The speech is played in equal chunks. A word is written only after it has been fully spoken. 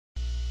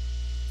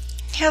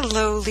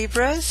Hello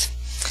Libras.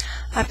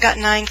 I've got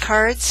 9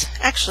 cards,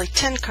 actually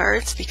 10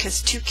 cards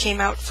because 2 came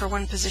out for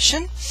one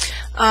position,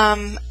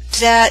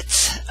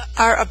 that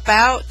are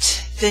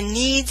about the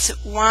needs,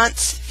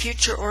 wants,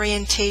 future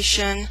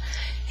orientation,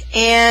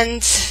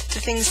 and the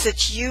things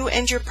that you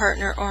and your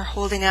partner are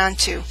holding on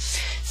to.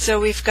 So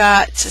we've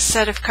got a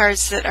set of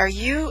cards that are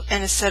you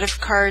and a set of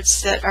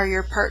cards that are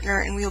your partner,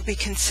 and we'll be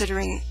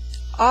considering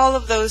all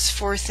of those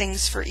 4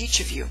 things for each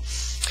of you.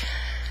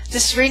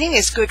 This reading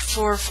is good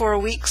for 4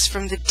 weeks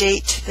from the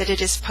date that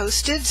it is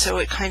posted, so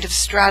it kind of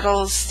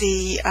straddles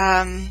the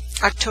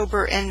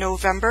October and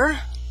November,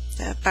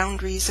 the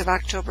boundaries of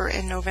October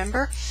and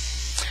November.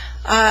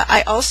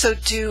 I also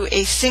do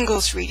a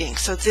singles reading,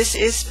 so this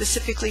is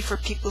specifically for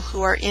people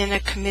who are in a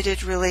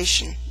committed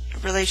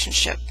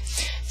relationship.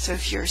 So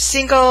if you're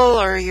single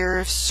or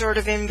you're sort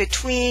of in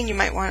between, you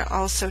might want to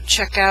also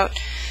check out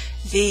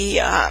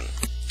the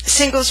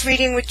singles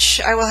reading,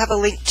 which I will have a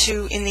link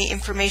to in the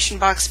information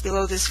box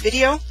below this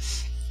video.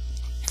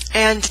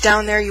 And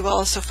down there you will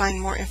also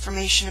find more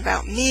information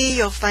about me.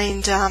 You'll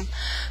find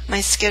my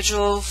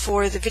schedule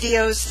for the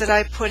videos that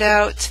I put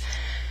out.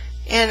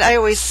 And I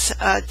always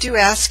do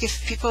ask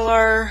if people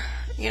are,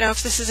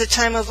 if this is a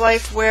time of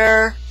life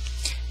where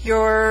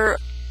your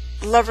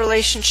love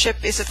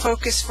relationship is a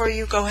focus for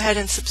you, go ahead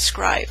and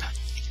subscribe.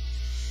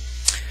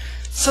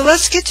 So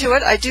let's get to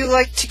it. I do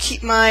like to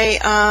keep my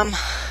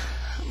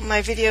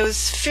my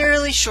videos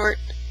fairly short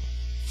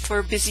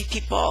for busy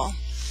people.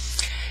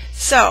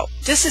 So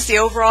this is the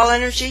overall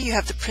energy. You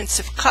have the Prince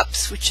of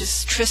Cups, which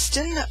is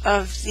Tristan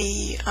of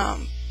the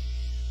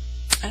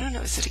I don't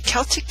know, is it a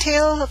Celtic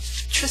tale of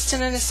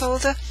Tristan and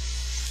Isolde?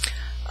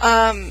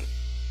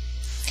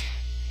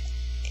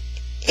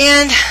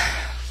 And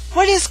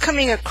what is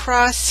coming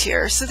across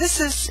here? So this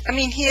is,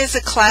 he is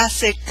a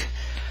classic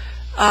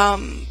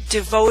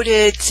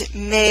devoted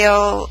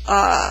male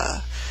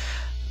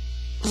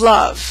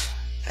love,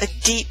 a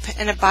deep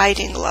and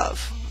abiding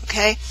love,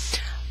 okay?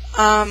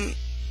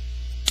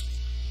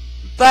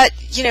 But,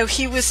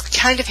 he was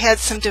kind of had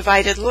some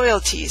divided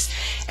loyalties.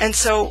 And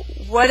so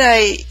what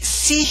I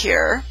see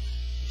here,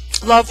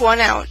 love won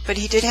out, but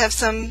he did have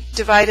some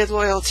divided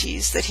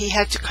loyalties that he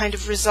had to kind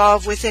of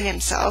resolve within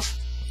himself.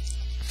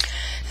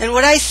 And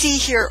what I see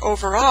here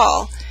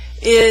overall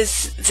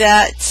is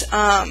that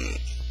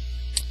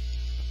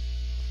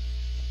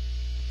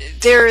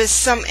there is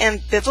some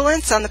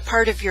ambivalence on the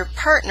part of your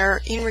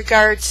partner in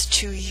regards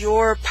to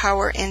your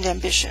power and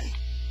ambition.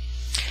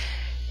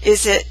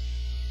 Is it,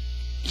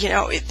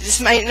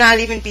 this might not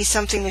even be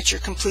something that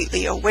you're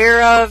completely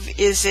aware of.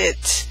 Is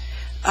it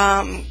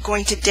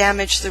going to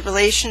damage the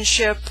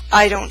relationship?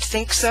 I don't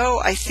think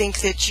so. I think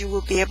that you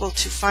will be able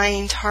to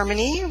find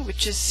harmony,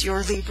 which is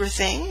your Libra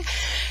thing,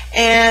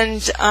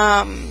 and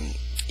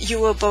you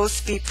will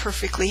both be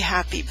perfectly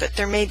happy. But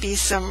there may be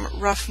some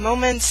rough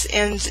moments,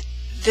 and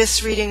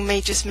this reading may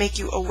just make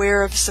you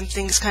aware of some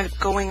things kind of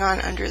going on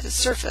under the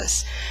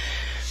surface.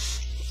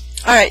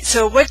 Alright,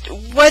 so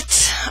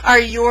what are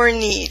your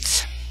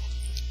needs?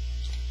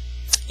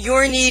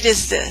 Your need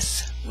is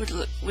this,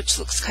 which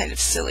looks kind of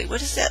silly. What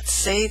does that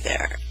say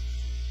there?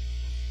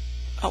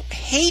 Oh,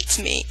 hate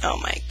me. Oh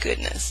my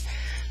goodness.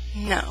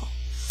 No.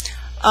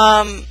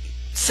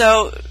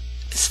 So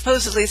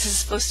supposedly this is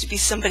supposed to be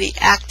somebody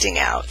acting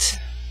out.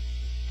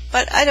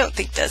 But I don't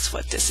think that's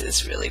what this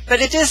is really. But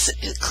it is,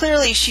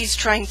 clearly she's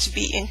trying to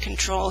be in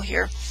control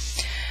here.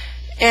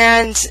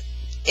 And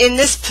in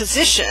this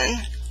position,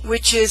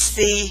 which is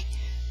the,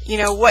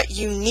 what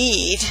you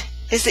need,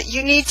 is that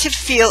you need to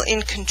feel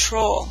in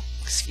control.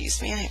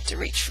 Excuse me, I have to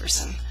reach for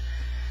some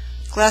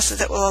glasses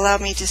that will allow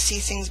me to see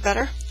things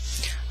better.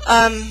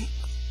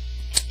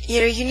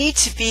 You need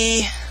to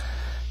be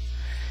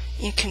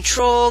in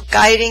control,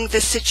 guiding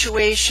the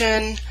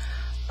situation.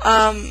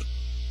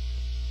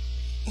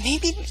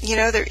 Maybe,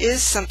 there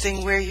is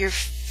something where you're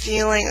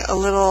feeling a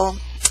little,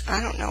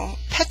 I don't know,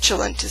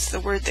 petulant is the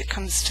word that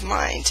comes to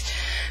mind.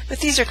 But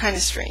these are kind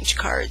of strange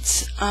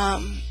cards.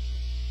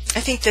 I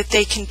think that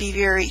they can be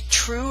very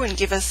true and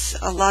give us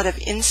a lot of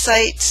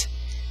insight.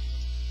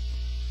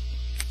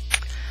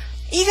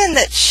 Even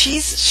that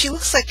she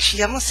looks like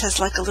she almost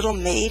has like a little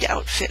maid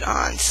outfit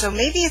on. So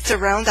maybe it's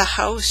around the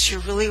house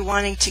you're really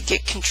wanting to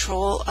get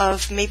control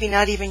of, maybe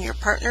not even your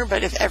partner,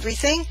 but of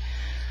everything,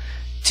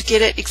 to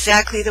get it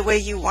exactly the way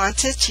you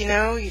want it.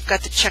 You've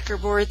got the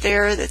checkerboard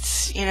there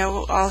that's,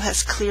 all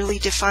has clearly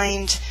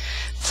defined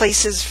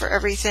places for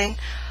everything.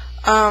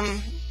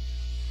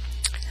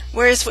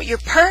 Whereas what your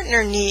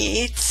partner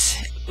needs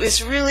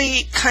is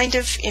really kind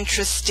of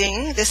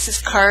interesting.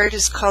 This card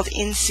is called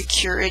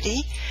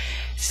Insecurity.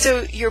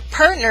 So your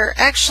partner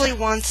actually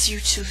wants you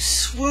to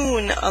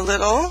swoon a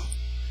little,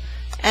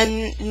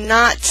 and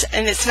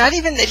it's not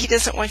even that he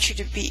doesn't want you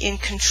to be in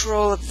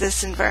control of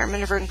this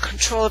environment or in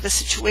control of a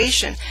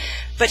situation,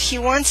 but he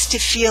wants to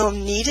feel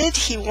needed.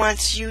 He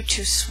wants you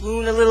to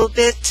swoon a little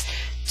bit,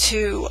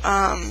 to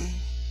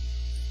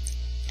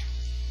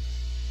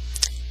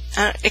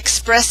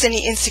express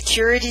any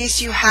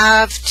insecurities you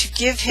have, to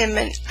give him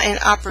an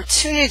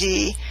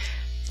opportunity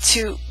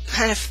to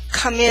kind of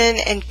come in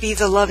and be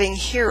the loving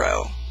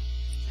hero.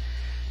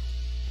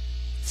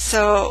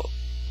 So,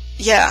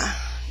 yeah.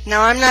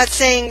 Now, I'm not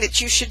saying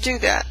that you should do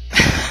that.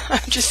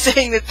 I'm just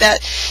saying that that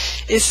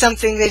is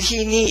something that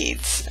he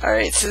needs. All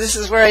right, so this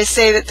is where I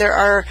say that there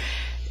are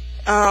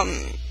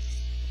kind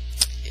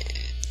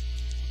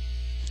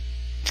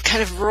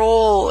of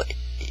role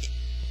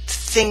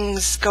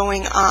things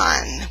going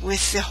on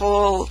with the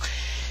whole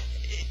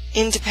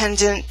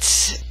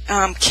independent,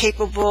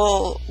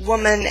 capable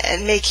woman,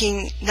 and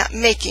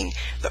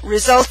but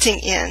resulting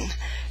in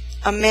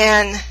a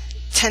man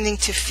tending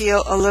to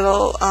feel a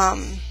little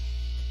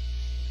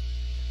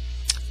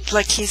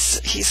like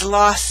he's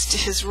lost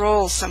his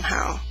role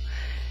somehow.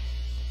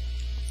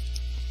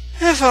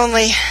 If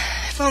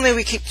only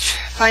we could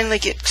finally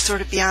get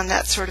sort of beyond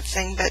that sort of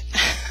thing, but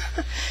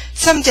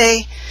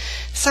someday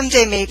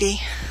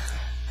maybe.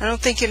 I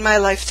don't think in my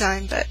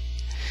lifetime, but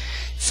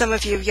some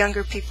of you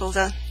younger people,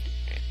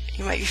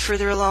 you might be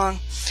further along.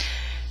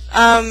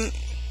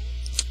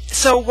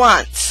 So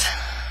wants.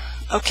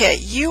 Okay,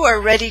 you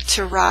are ready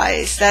to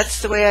rise.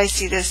 That's the way I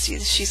see this.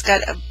 She's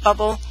got a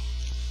bubble,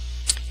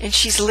 and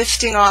she's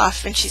lifting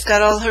off, and she's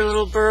got all her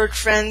little bird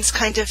friends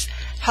kind of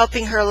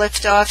helping her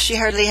lift off. She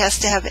hardly has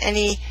to have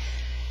any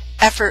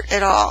effort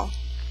at all.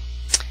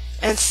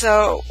 And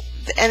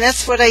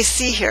that's what I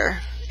see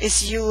here,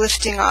 is you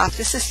lifting off.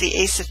 This is the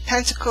Ace of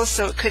Pentacles,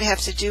 so it could have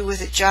to do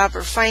with a job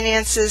or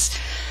finances.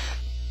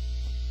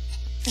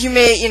 You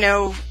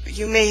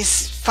may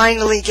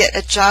finally get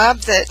a job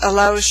that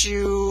allows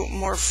you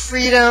more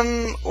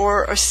freedom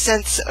or a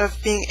sense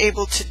of being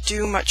able to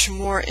do much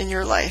more in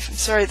your life. I'm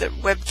sorry, the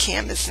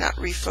webcam is not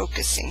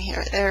refocusing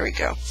here. There we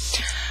go.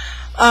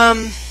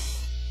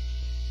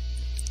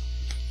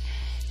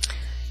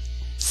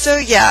 So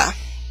yeah,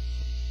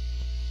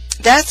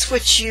 that's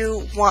what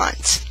you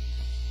want.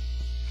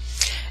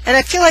 And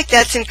I feel like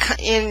that's in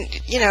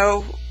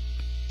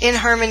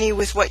harmony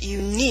with what you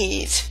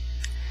need.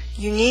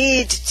 You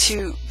need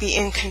to be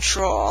in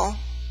control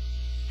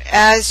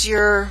as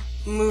you're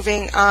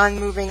moving on,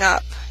 moving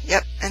up.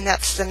 Yep, and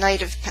that's the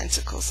Knight of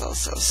Pentacles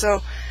also.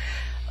 So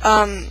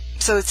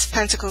it's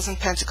Pentacles and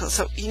Pentacles.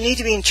 So you need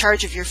to be in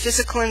charge of your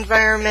physical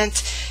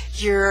environment.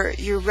 You're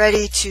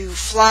ready to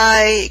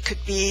fly. It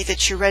could be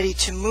that you're ready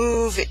to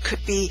move. It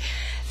could be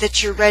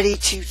that you're ready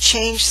to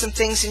change some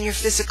things in your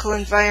physical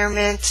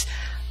environment.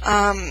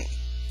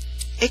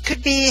 It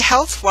could be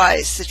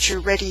health-wise that you're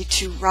ready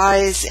to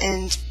rise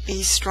and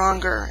be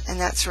stronger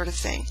and that sort of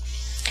thing.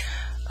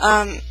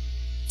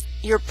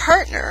 Your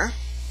partner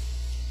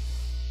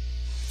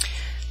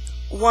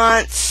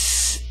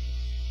wants,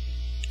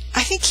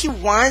 I think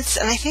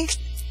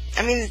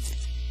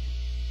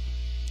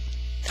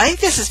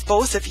this is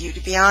both of you, to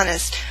be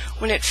honest.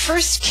 When it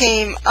first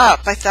came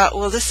up, I thought,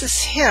 well, this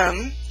is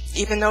him,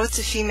 even though it's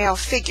a female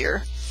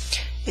figure.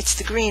 It's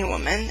the green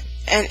woman,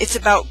 and it's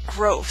about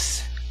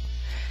growth.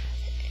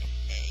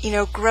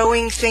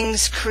 Growing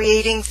things,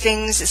 creating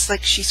things. It's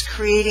like she's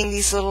creating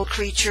these little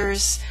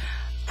creatures,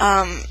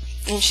 and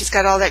she's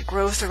got all that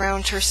growth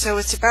around her. So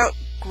it's about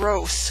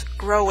growth,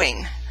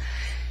 growing.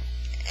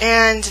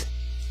 And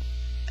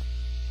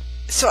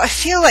so I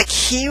feel like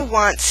he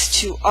wants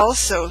to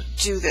also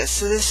do this.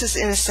 So this is,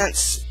 in a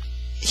sense,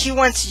 he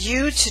wants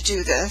you to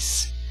do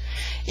this,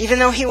 even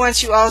though he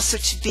wants you also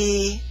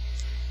to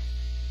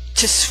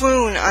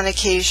swoon on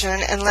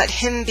occasion and let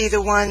him be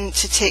the one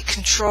to take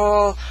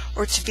control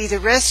or to be the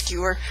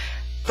rescuer.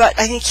 But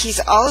I think he's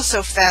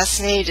also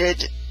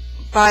fascinated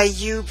by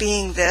you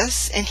being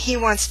this, and he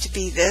wants to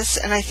be this,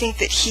 and I think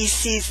that he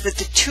sees that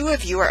the two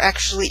of you are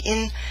actually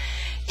in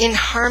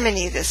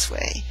harmony this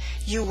way.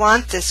 You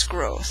want this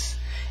growth,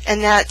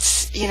 and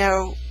that's,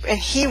 and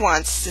he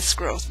wants this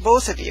growth,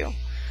 both of you,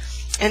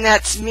 and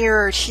that's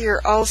mirrored here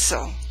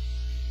also.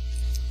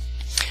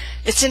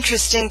 It's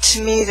interesting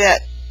to me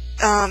that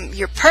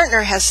your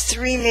partner has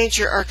 3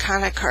 major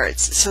arcana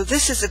cards. So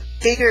this is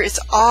it's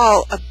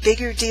all a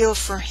bigger deal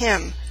for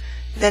him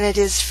than it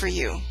is for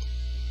you.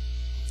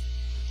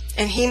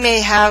 And he may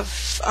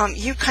have,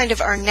 you kind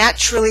of are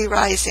naturally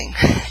rising.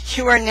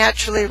 You are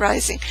naturally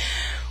rising.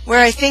 Where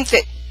I think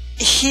that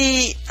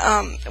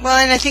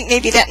and I think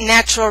maybe that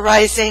natural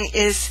rising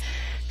is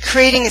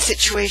creating a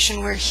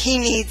situation where he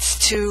needs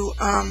to,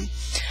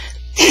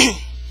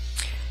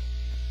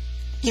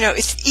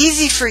 it's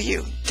easy for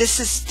you.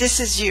 This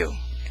is you.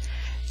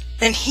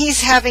 And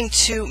he's having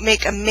to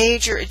make a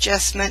major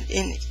adjustment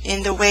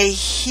in the way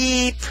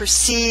he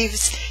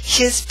perceives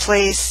his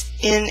place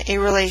in a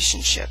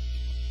relationship.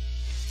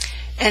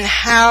 And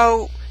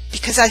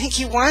because I think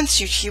he wants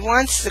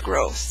the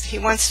growth. He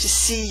wants to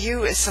see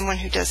you as someone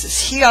who does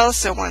this. He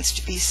also wants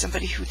to be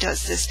somebody who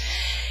does this.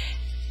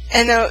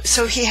 And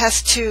so he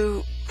has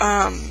to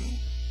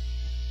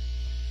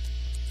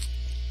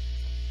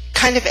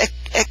kind of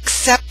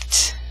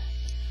accept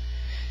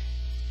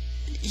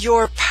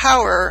your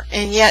power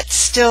and yet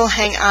still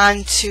hang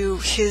on to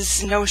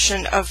his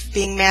notion of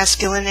being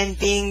masculine and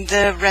being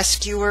the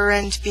rescuer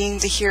and being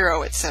the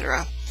hero,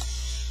 etc.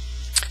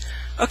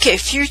 Okay,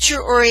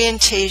 future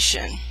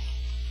orientation.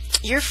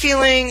 you're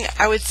feeling,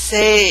 I would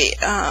say,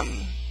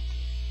 I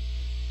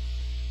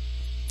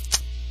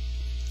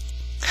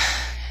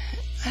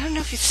don't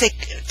know if you'd say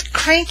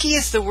cranky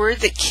is the word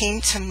that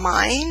came to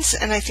mind,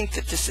 and I think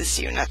that this is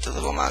you, not the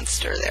little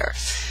monster there.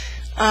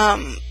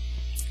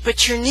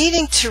 But you're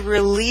needing to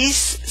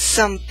release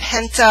some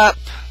pent-up,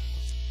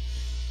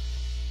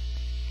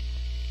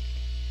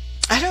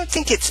 I don't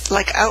think it's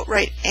like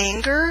outright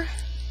anger,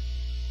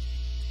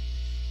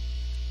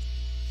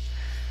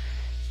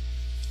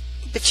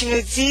 but you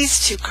know,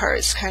 these two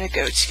cards kind of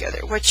go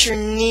together. What you're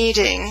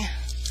needing,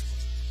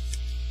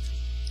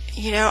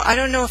 you know, I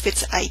don't know if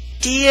it's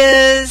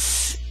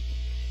ideas,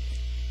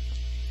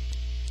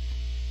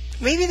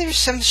 maybe there's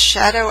some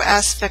shadow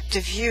aspect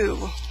of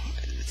you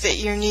that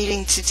you're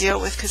needing to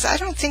deal with, because I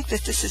don't think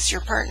that this is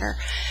your partner.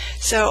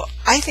 So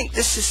I think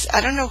this is,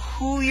 I don't know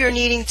who you're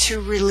needing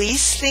to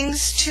release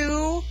things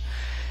to,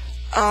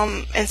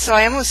 and so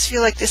I almost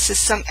feel like this is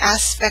some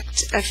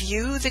aspect of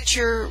you that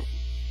you're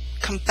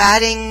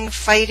combating,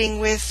 fighting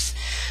with,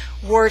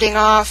 warding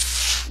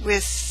off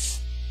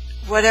with,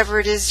 whatever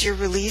it is you're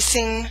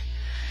releasing.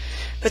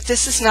 But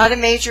this is not a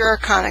major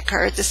arcana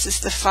card. This is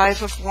the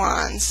Five of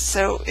Wands,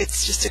 so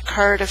it's just a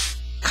card of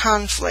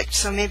conflict.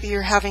 So maybe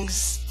you're having,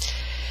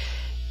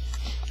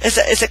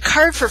 as a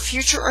card for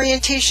future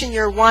orientation,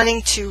 you're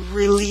wanting to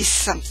release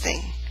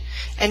something,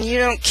 and you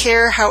don't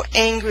care how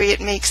angry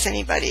it makes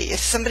anybody. If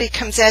somebody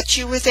comes at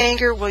you with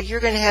anger, well, you're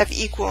going to have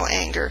equal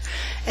anger,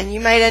 and you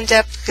might end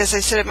up, because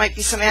I said it might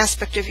be some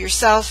aspect of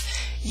yourself,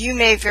 you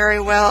may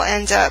very well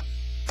end up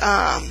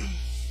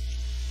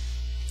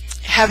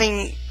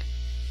having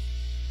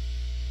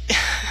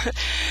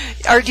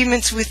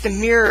arguments with the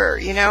mirror,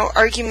 you know,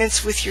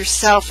 arguments with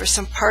yourself or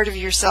some part of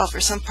yourself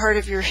or some part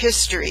of your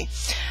history.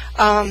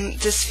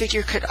 This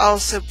figure could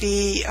also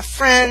be a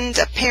friend,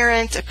 a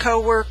parent, a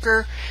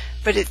co-worker,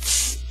 but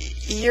it's,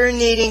 you're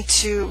needing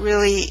to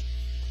really,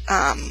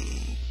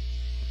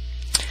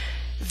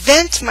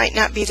 vent might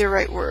not be the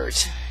right word,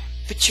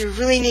 but you're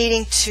really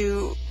needing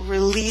to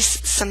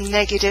release some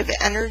negative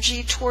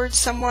energy towards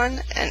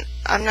someone, and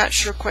I'm not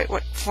sure quite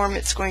what form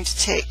it's going to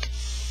take.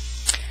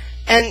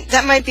 And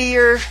that might be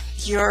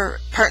your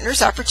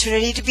partner's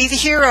opportunity to be the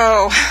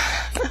hero.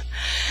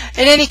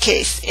 In any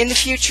case, in the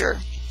future,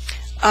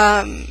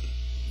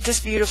 this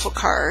beautiful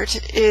card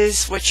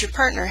is what your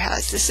partner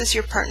has. This is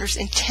your partner's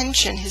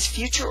intention, his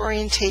future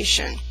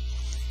orientation.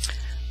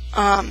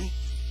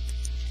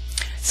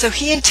 So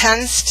he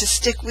intends to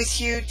stick with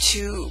you,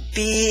 to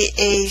be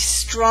a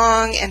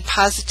strong and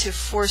positive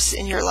force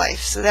in your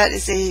life. So that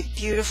is a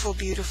beautiful,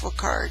 beautiful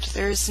card.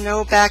 There's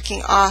no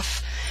backing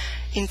off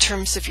in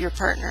terms of your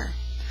partner.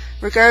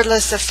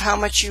 Regardless of how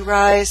much you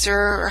rise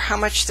or how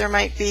much there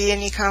might be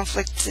any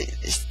conflict,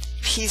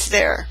 he's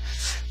there.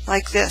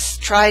 Like this,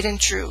 tried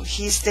and true.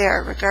 He's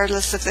there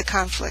regardless of the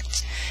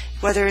conflict.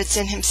 Whether it's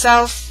in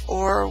himself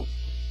or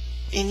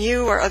in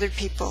you or other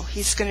people,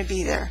 he's going to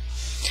be there.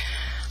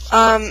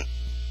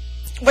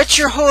 What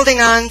you're holding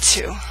on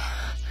to.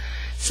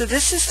 So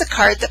this is the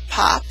card that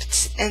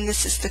popped, and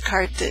this is the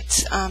card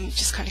that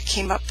just kind of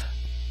came up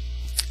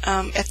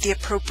at the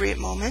appropriate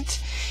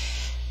moment.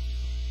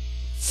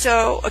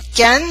 So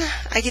again,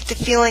 I get the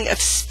feeling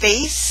of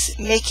space,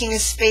 making a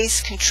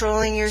space,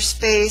 controlling your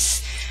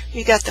space.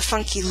 You got the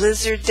funky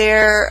lizard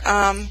there,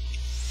 and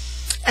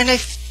I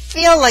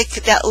feel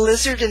like that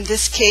lizard in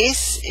this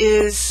case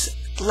is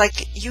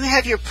like you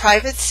have your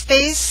private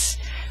space,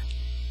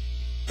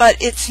 but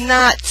it's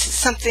not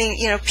something,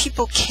 you know,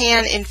 people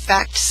can in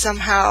fact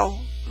somehow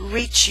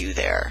reach you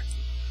there.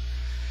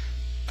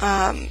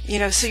 You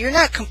know, so you're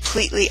not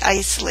completely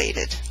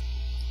isolated.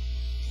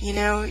 You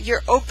know,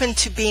 you're open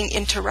to being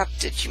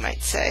interrupted, you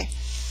might say.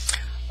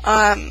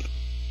 And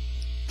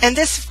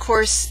this, of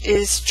course,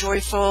 is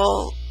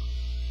joyful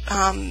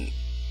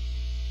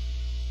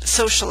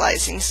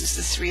socializing. This is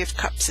the Three of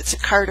Cups. It's a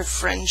card of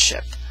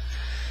friendship.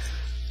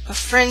 Of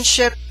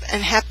friendship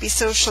and happy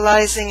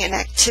socializing and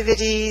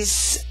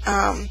activities.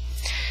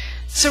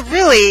 So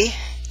really,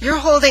 you're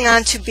holding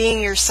on to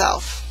being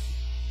yourself.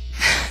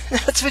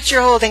 That's what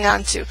you're holding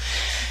on to.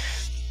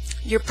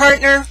 Your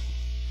partner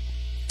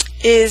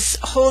is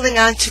holding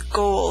on to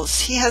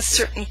goals. He has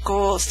certain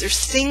goals.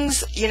 There's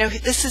things, you know,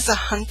 this is a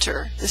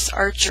hunter, this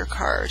archer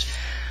card.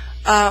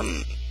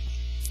 And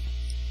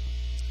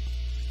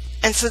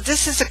so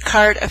this is a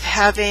card of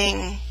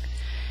having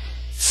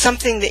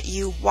something that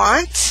you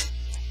want,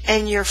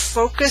 and you're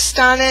focused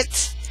on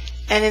it,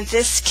 and in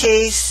this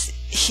case,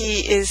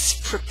 he is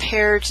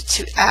prepared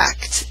to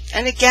act.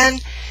 And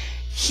again,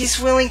 he's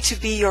willing to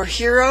be your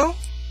hero.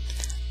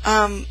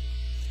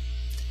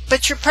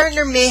 But your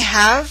partner may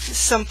have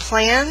some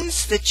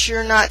plans that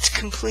you're not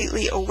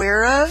completely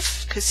aware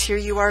of, because here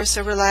you are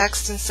so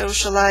relaxed and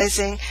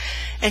socializing,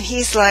 and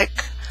he's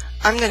like,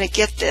 I'm going to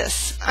get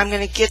this. I'm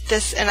going to get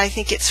this, and I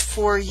think it's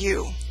for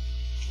you.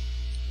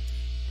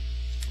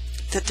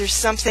 That there's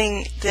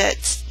something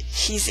that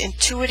he's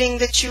intuiting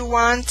that you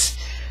want.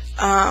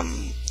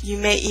 You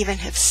may even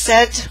have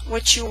said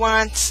what you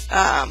want.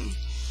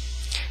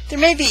 There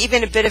may be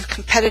even a bit of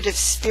competitive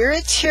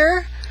spirit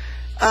here.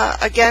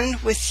 again,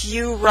 with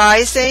you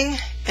rising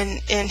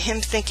and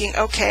him thinking,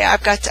 okay,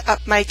 I've got to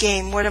up my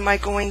game. What am I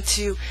going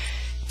to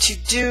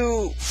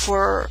do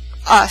for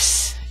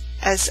us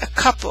as a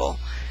couple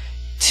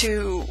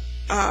to,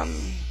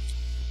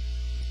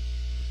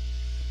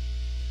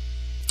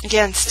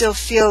 again, still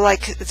feel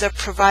like the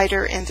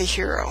provider and the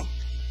hero.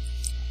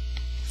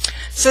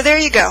 So there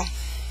you go.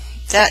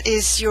 That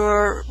is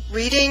your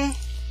reading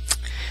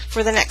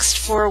for the next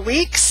 4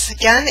 weeks.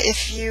 Again,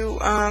 if you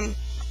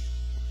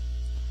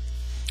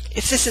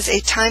if this is a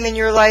time in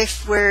your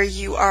life where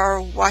you are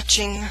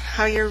watching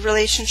how your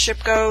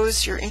relationship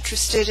goes, you're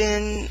interested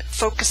in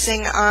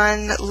focusing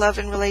on love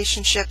and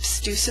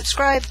relationships, do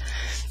subscribe,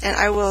 and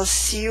I will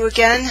see you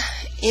again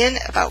in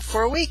about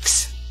 4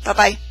 weeks.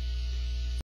 Bye-bye.